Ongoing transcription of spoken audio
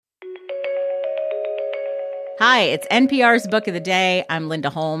Hi, it's NPR's Book of the Day. I'm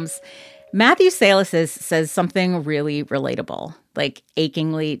Linda Holmes. Matthew Salesses says something really relatable, like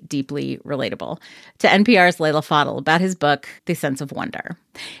achingly, deeply relatable, to NPR's Leila Fadel about his book, The Sense of Wonder.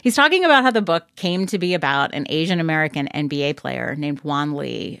 He's talking about how the book came to be about an Asian American NBA player named Juan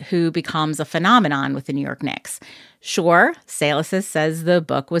Lee, who becomes a phenomenon with the New York Knicks. Sure, Salesses says the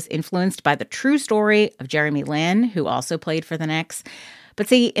book was influenced by the true story of Jeremy Lin, who also played for the Knicks. But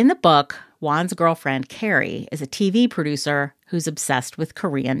see, in the book, Juan's girlfriend, Carrie, is a TV producer who's obsessed with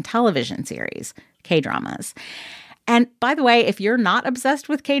Korean television series, K-dramas. And by the way, if you're not obsessed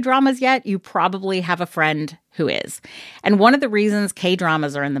with K-dramas yet, you probably have a friend who is. And one of the reasons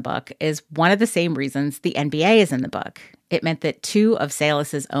K-dramas are in the book is one of the same reasons the NBA is in the book. It meant that two of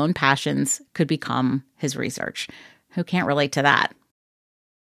Sales's own passions could become his research. Who can't relate to that?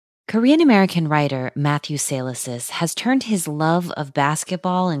 Korean-American writer Matthew Salesses has turned his love of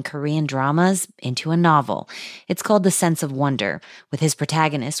basketball and Korean dramas into a novel. It's called The Sense of Wonder, with his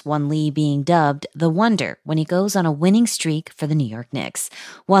protagonist, Won Lee, being dubbed The Wonder when he goes on a winning streak for the New York Knicks.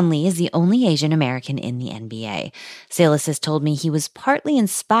 Won Lee is the only Asian American in the NBA. Salesses told me he was partly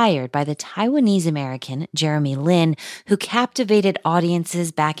inspired by the Taiwanese American Jeremy Lin, who captivated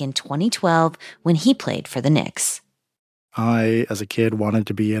audiences back in 2012 when he played for the Knicks. I, as a kid, wanted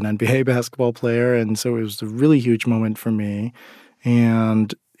to be an NBA basketball player, and so it was a really huge moment for me.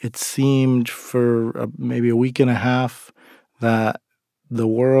 And it seemed for maybe a week and a half that the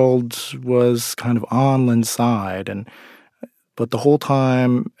world was kind of on Lin's side. But the whole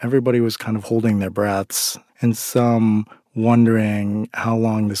time, everybody was kind of holding their breaths, and some wondering how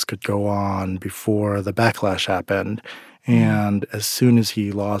long this could go on before the backlash happened. And as soon as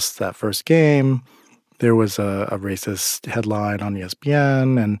he lost that first game, there was a racist headline on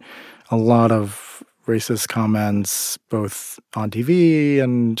ESPN and a lot of racist comments both on TV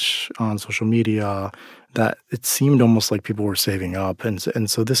and on social media that it seemed almost like people were saving up. And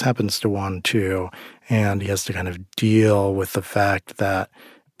so this happens to Juan too. And he has to kind of deal with the fact that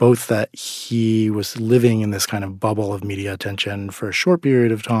both that he was living in this kind of bubble of media attention for a short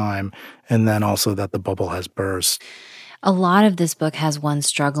period of time, and then also that the bubble has burst. A lot of this book has one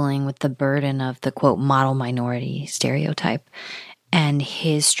struggling with the burden of the, quote, model minority stereotype and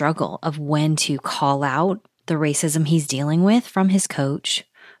his struggle of when to call out the racism he's dealing with from his coach,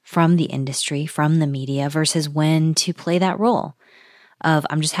 from the industry, from the media, versus when to play that role of,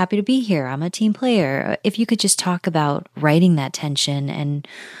 I'm just happy to be here, I'm a team player. If you could just talk about writing that tension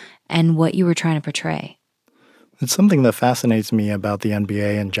and what you were trying to portray. It's something that fascinates me about the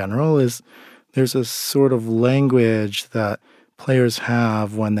NBA in general is there's a sort of language that players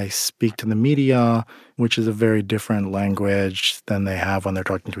have when they speak to the media, which is a very different language than they have when they're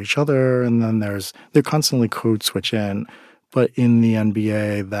talking to each other. And then they're constantly code switching. But in the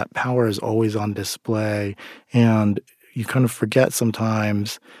NBA, that power is always on display. And you kind of forget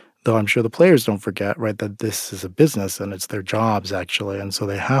sometimes, though I'm sure the players don't forget, right, that this is a business and it's their jobs, actually. And so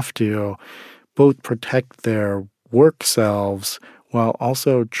they have to both protect their work selves while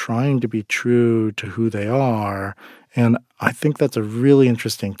also trying to be true to who they are. And I think that's a really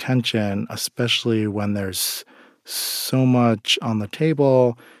interesting tension, especially when there's so much on the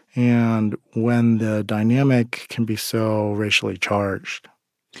table and when the dynamic can be so racially charged.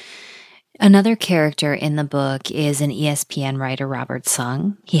 Another character in the book is an ESPN writer, Robert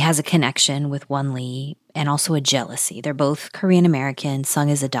Sung. He has a connection with Won Lee and also a jealousy. They're both Korean American. Sung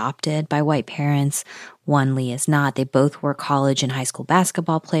is adopted by white parents. Won Lee is not. They both were college and high school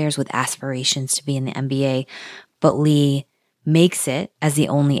basketball players with aspirations to be in the NBA. But Lee makes it as the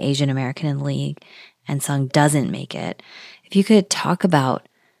only Asian American in the league, and Sung doesn't make it. If you could talk about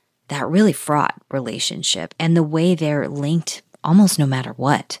that really fraught relationship and the way they're linked almost no matter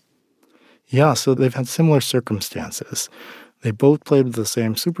what. Yeah, so they've had similar circumstances. They both played with the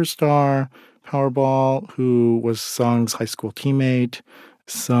same superstar, Powerball, who was Sung's high school teammate.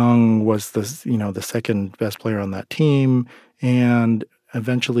 Sung was the second best player on that team and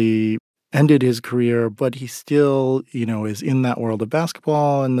eventually ended his career, but he still, is in that world of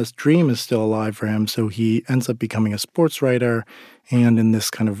basketball and this dream is still alive for him. So he ends up becoming a sports writer. And in this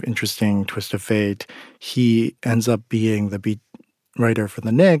kind of interesting twist of fate, he ends up being the beat writer for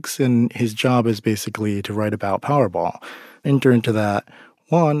the Knicks, and his job is basically to write about Powerball. Enter into that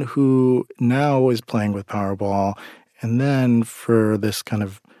Juan, who now is playing with Powerball, and then for this kind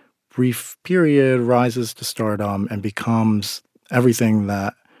of brief period rises to stardom and becomes everything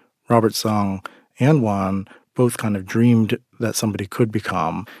that Robert Sung and Juan both kind of dreamed that somebody could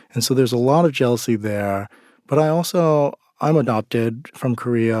become. And so there's a lot of jealousy there. But I'm adopted from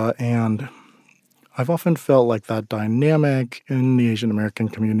Korea, and I've often felt like that dynamic in the Asian American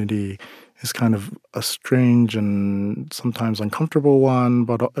community is kind of a strange and sometimes uncomfortable one,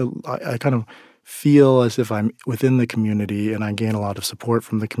 but I kind of feel as if I'm within the community and I gain a lot of support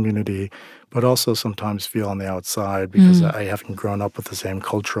from the community, but also sometimes feel on the outside because I haven't grown up with the same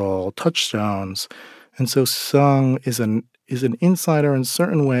cultural touchstones. And so Sung is an insider in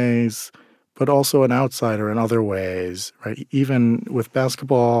certain ways, but also an outsider in other ways, right? Even with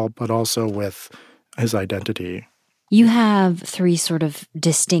basketball, but also with his identity. You have three sort of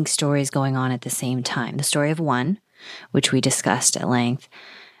distinct stories going on at the same time. The story of one, which we discussed at length.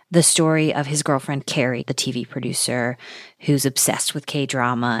 The story of his girlfriend, Carrie, the TV producer, who's obsessed with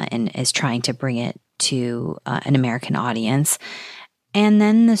K-drama and is trying to bring it to an American audience. And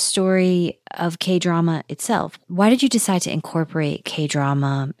then the story of K-drama itself. Why did you decide to incorporate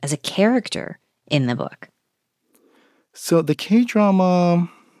K-drama as a character in the book? So the K-drama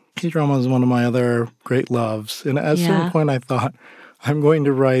is one of my other great loves. And at a certain point, I thought, I'm going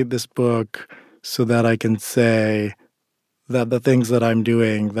to write this book so that I can say that the things that I'm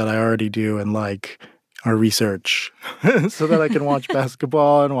doing that I already do and like are research so that I can watch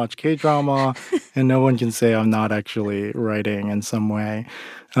basketball and watch K-drama and no one can say I'm not actually writing in some way.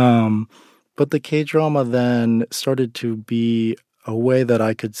 But the K-drama then started to be a way that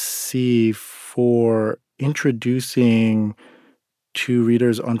I could see for introducing to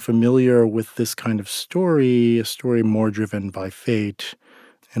readers unfamiliar with this kind of story, a story more driven by fate,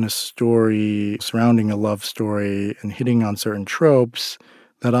 and a story surrounding a love story and hitting on certain tropes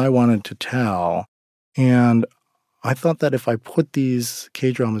that I wanted to tell. And I thought that if I put these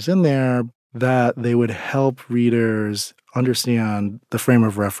K-dramas in there, that they would help readers understand the frame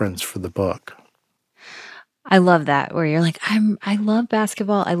of reference for the book. I love that, where you're like, I love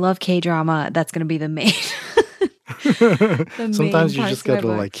basketball, I love K-drama, that's going to be the main Sometimes you just got to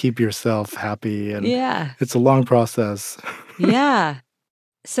like keep yourself happy, and it's a long process. Yeah.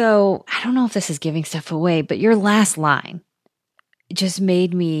 So I don't know if this is giving stuff away, but your last line just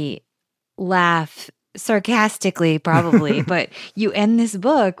made me laugh sarcastically, probably. But you end this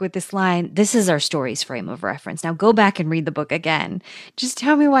book with this line, "This is our story's frame of reference." Now go back and read the book again. Just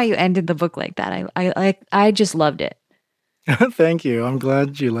tell me why you ended the book like that. I just loved it. Thank you. I'm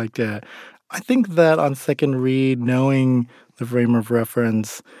glad you liked it. I think that on second read, knowing the frame of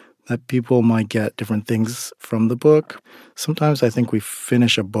reference, that people might get different things from the book. Sometimes I think we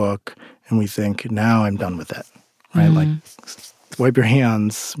finish a book and we think, now I'm done with it, right? Like, wipe your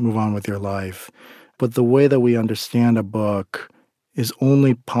hands, move on with your life. But the way that we understand a book is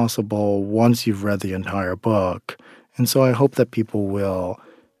only possible once you've read the entire book. And so I hope that people will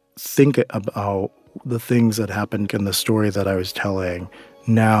think about the things that happened in the story that I was telling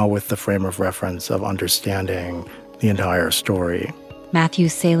now with the frame of reference of understanding the entire story. Matthew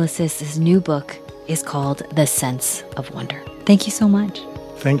Sales's new book is called The Sense of Wonder. Thank you so much.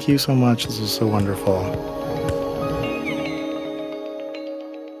 Thank you so much. This was so wonderful.